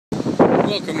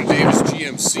Welcome to Davis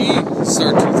GMC. This is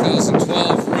our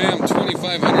 2012 Ram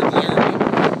 2500 Laramie.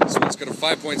 This one's got a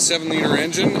 5.7 liter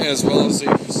engine as well as a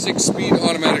 6-speed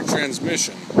automatic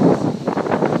transmission.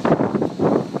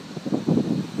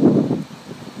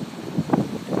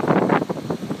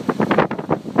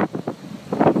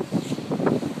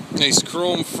 Nice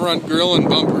chrome front grille and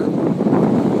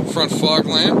bumper. Front fog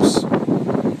lamps.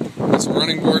 Got some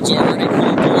running boards already,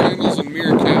 chrome door handles and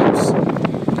mirror caps.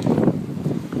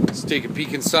 Let's take a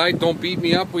peek inside. Don't beat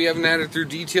me up. We haven't had it through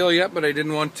detail yet, but I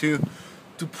didn't want to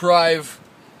deprive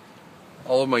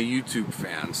all of my YouTube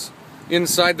fans.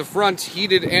 Inside the front,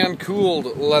 heated and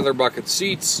cooled leather bucket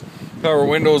seats, power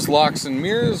windows, locks and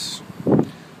mirrors,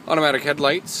 automatic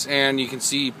headlights, and you can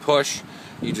see push.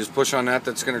 You just push on that,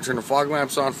 that's going to turn the fog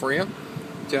lamps on for you.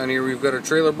 Down here we've got our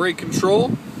trailer brake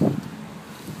control.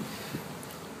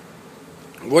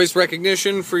 Voice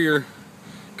recognition for your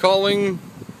calling,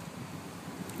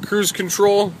 cruise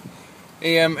control,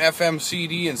 AM, FM,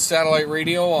 CD, and satellite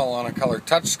radio all on a color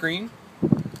touchscreen.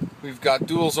 We've got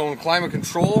dual zone climate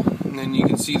control, and then you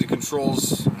can see the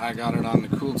controls. I got it on the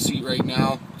cooled seat right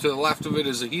now. To the left of it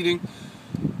is the heating,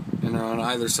 and on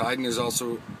either side, and there's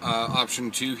also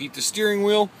option to heat the steering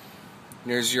wheel.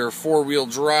 There's your 4-wheel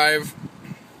drive.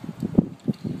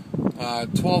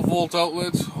 12 volt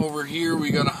outlet. Over here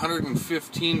we got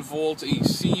 115 volt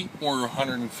AC or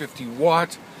 150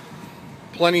 watt.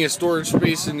 Plenty of storage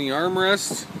space in the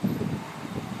armrest.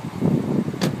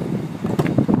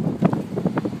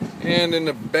 And in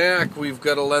the back we've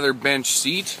got a leather bench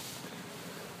seat,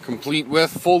 complete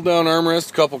with fold down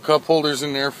armrest, couple cup holders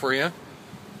in there for you.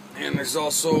 And there's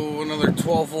also another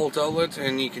 12 volt outlet,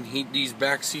 and you can heat these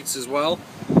back seats as well.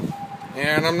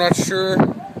 And I'm not sure,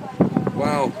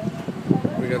 wow,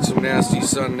 we got some nasty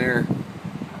sun there.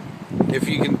 If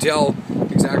you can tell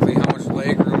exactly how much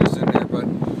leg room is in there, but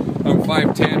I'm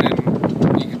 5'10", and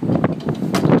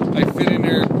I fit in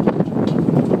there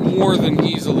more than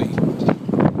easily.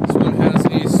 This one has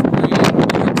a spray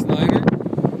box liner,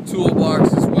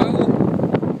 toolbox as well.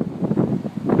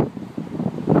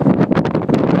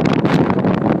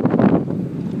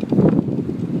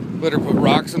 Better put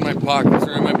rocks in my pockets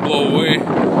or I might blow away.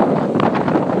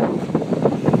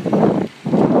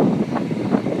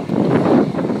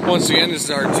 Once again, this is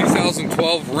our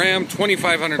 2012 Ram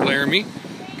 2500 Laramie.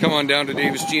 Come on down to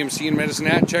Davis GMC in Medicine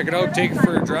Hat, check it out, take it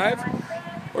for a drive.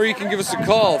 Or you can give us a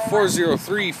call,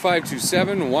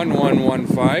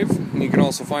 403-527-1115. And you can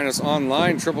also find us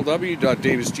online,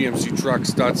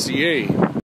 www.davisgmctrucks.ca.